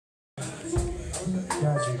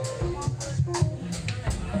Got you.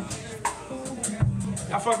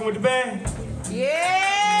 Y'all fucking with the band?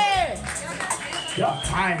 Yeah! Y'all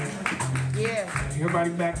tired. Yeah. Everybody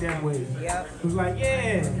back that way. Yep. It was like,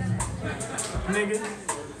 yeah. Nigga.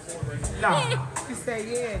 Nah. You say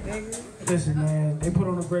yeah, nigga. Listen, man, they put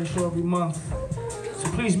on a great show every month. So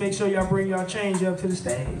please make sure y'all bring y'all change up to the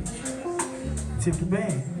stage. Tip the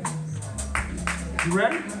band. You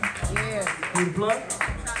ready? Yeah. Need a plug?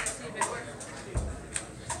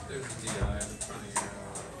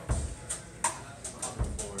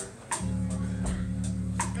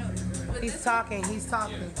 He's talking. There you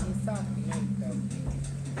go.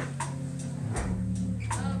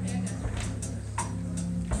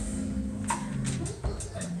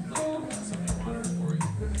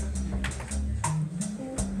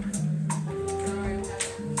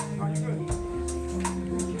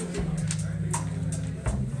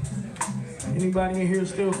 Anybody in here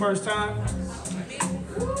still first time?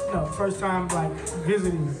 No, first time like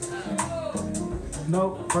visiting.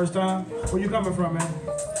 Nope, first time. Where you coming from, man?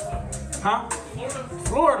 Huh?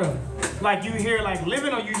 Florida. Like you here like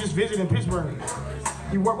living or you just visiting Pittsburgh?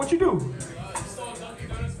 You work, what you do?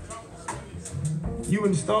 You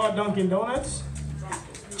install Dunkin' Donuts?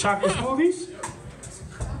 Chocolate smoothies?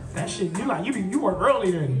 That shit, you work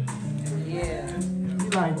early then. Yeah.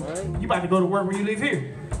 You about to go to work when you leave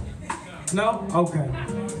here? No? Okay.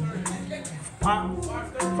 Huh?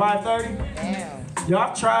 5:30? Damn. Yo,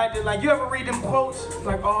 I've tried to, like, you ever read them quotes?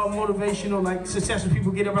 Like, all motivational, like, successful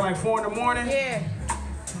people get up at like 4 in the morning? Yeah.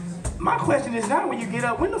 My question is not when you get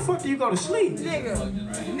up, when the fuck do you go to sleep?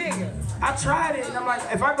 Nigga. I tried it, and I'm like,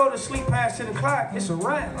 if I go to sleep past 10 o'clock, it's a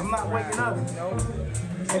wrap. I'm not waking up. Nope.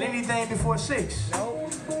 And anything before 6.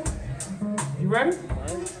 Nope. You ready?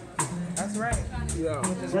 That's right. Yeah.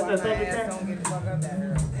 Which is why my ass don't get the fuck up that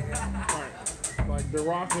early, nigga. Like the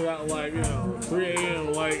Rock is out like, 3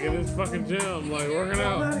 a.m. like in this fucking gym, like working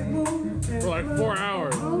out for like 4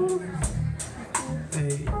 hours.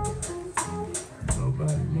 Hey,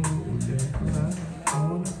 nobody move that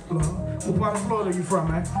on the floor. What part of Florida you from,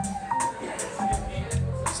 man?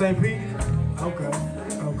 St. Pete? Okay.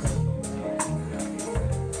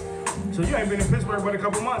 So you ain't been in Pittsburgh but a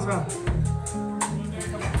couple months, huh?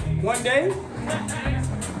 1 day? 2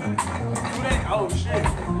 days? Oh shit.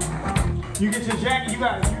 You get your jacket,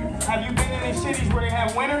 have you been in any cities where they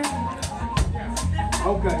have winter?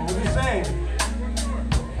 Okay, I'm just saying.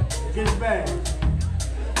 It gets bad.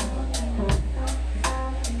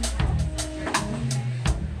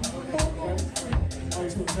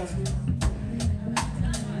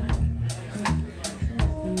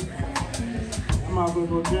 I'm out gonna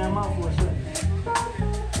go jam out for a second.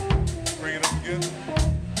 Bring it up again.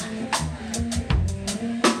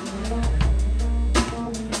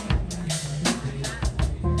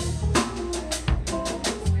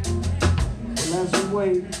 Let's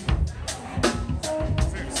wait.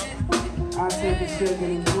 I take a second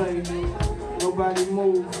and play. Nobody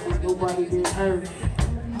move, nobody get hurt.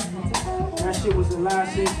 That shit was the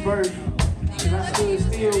last since birth. And I stood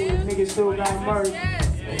still when niggas still got murked.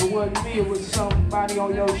 If it wasn't me, it was somebody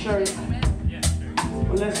on your shirt.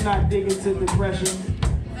 But let's not dig into depression.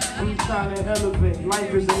 I'm trying to elevate.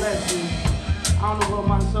 Life is a lesson. I don't know what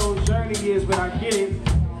my soul's journey is, but I get it.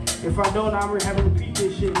 If I don't, I'm gonna have to repeat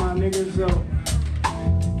this shit, my niggas. So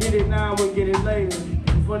get it now, we'll get it later.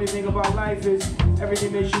 The funny thing about life is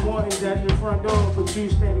everything that you want is at your front door, but you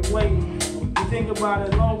steady waiting. You think about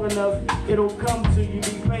it long enough, it'll come to you.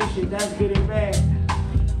 Be patient, that's good and bad.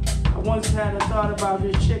 I once had a thought about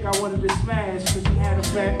this chick I wanted to smash, cause she had a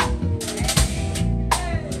fat.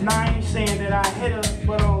 Now I ain't saying that I hit her,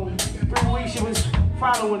 but on 3 weeks she was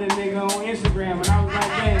following a nigga on Instagram, and I was like,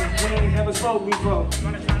 man, we ain't never spoke before.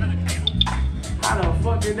 How the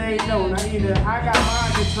fuck did they know? Now either I got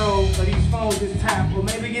mind control or these phones just tap, or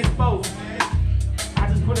maybe it's both. I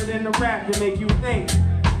just put it in the rap to make you think.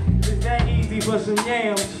 It's that easy for some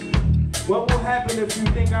yams. What will happen if you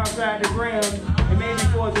think outside the gram? And maybe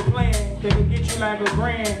towards a plan that can get you like a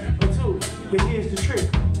grand or 2. But here's the trick.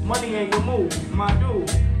 Money ain't your move, my dude.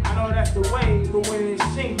 I know that's the way, but when it's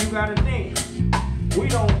sync, you gotta think. We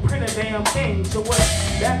don't print a damn thing, so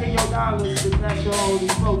what's back in your dollars if that's your only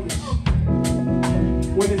focus?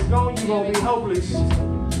 When it's gone, you gon' be hopeless.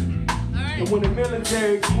 And when the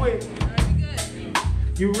military quit,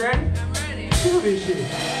 you ready? I'm ready. Do this shit.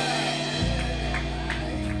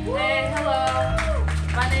 Hey, hello.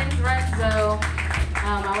 My name's Renzo.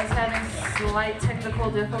 I was having slight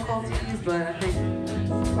technical difficulties, but I think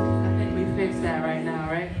we fixed that right now,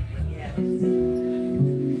 right? Yeah.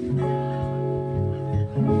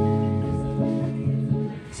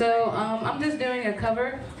 So I'm just doing a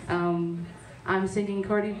cover. I'm singing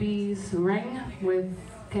Cardi B's Ring with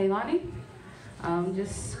Kaylani.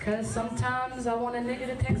 Just cause sometimes I want a nigga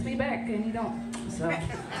to text me back and he don't. So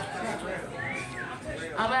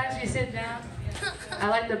I'm actually sit down. I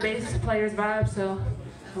like the bass player's vibe, so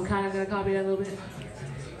I'm kind of gonna copy that a little bit.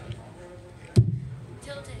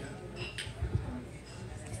 Tilt it.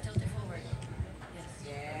 Just tilt it forward.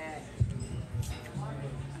 Yes.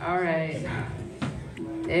 Yeah. All right,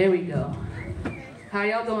 there we go. How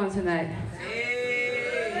y'all doing tonight?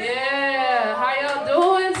 Yeah, how y'all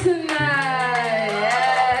doing tonight?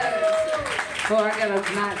 Yeah. Oh, I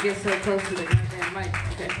gotta not get so close to the goddamn mic.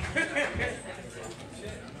 Okay.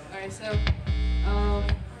 All right, so,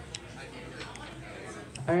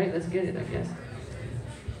 all right, let's get it, I guess.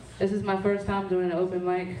 This is my first time doing an open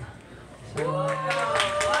mic. So,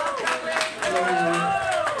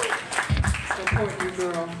 support your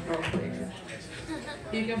girl real quick.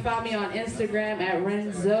 You can find me on Instagram at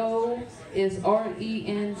Renzo, is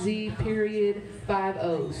RENZ period 5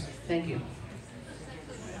 O's. Thank you.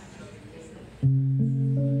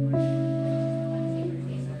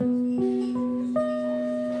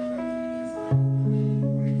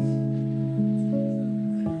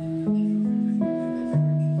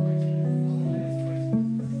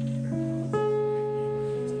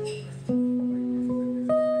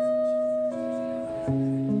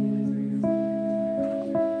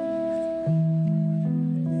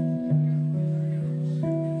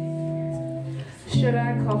 Should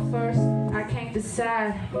I call first? I can't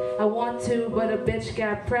decide. I want to, but a bitch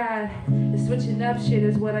got pride. The switching up shit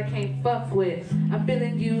is what I can't fuck with. I'm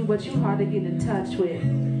feeling you, but you hard to get in touch with.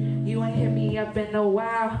 You ain't hit me up in a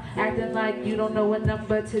while, acting like you don't know what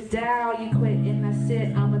number to dial. You quit and I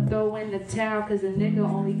said I'ma throw in the towel, cause a nigga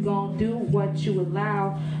only gon' do what you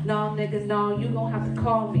allow. No nigga, no, you gon' have to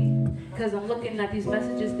call me, cause I'm looking at these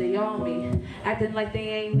messages, they on me. Acting like they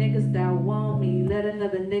ain't niggas that want me. Let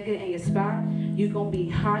another nigga in your spot, you gon' be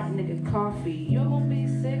hot nigga coffee. You gon' be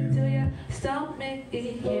sick to your stomach.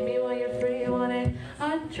 Hit me when you're free,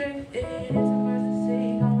 1-800. It's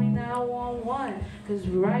emergency, call me 911. Cause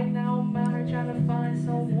right now I'm out here trying to find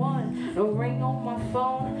someone. No ring on my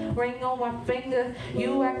phone, ring on my finger.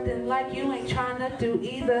 You acting like you ain't trying to do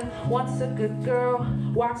either. Once a good girl,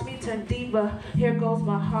 watch me turn diva. Here goes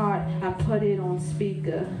my heart, I put it on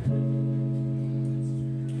speaker.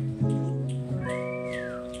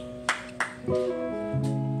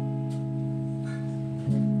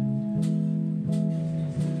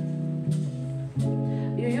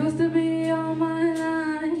 You used to be on my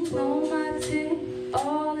line, on my tip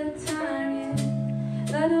all the time,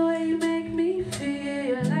 yeah. Love the way you make me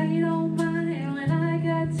feel, like you don't mind when I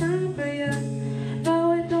got time for you.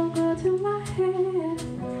 No, it don't go to my head,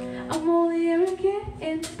 I'm only arrogant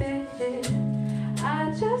in bed.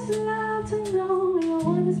 I just love to know you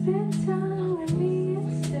wanna spend time with me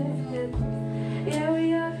instead. Yeah,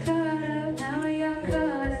 we are caught up, now we are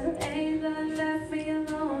caught up. Ain't none left me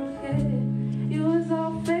alone, yeah. You was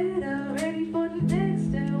all fed up, ready for the next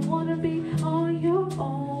step. Wanna be on your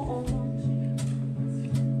own.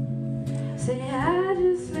 Say I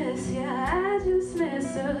just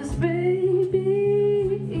miss us, baby.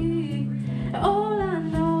 All I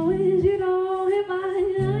know is you don't hit my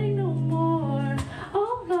line no more.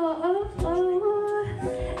 Oh no, oh,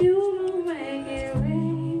 oh. You don't make it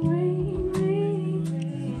ring, ring, ring,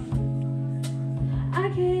 ring. I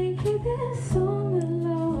can't keep this on the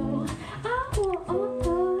low. I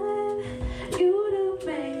want you to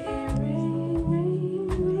make it ring, ring,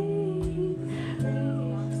 ring, ring.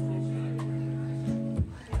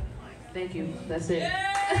 Thank you. That's it.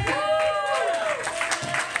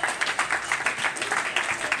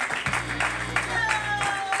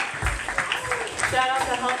 Shout out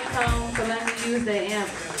to Honeycomb for letting me use the amp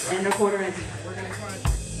and recorder engine.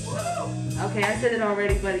 Okay, I said it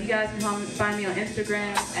already, but you guys can find me on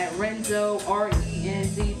Instagram at Renzo,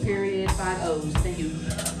 RENZ period 5 O's. Thank you.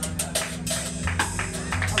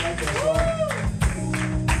 I like that song.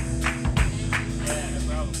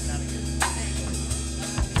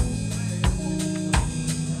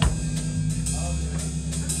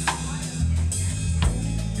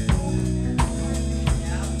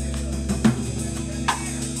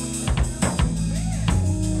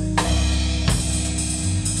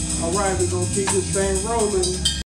 All right, we're gonna keep this thing rolling.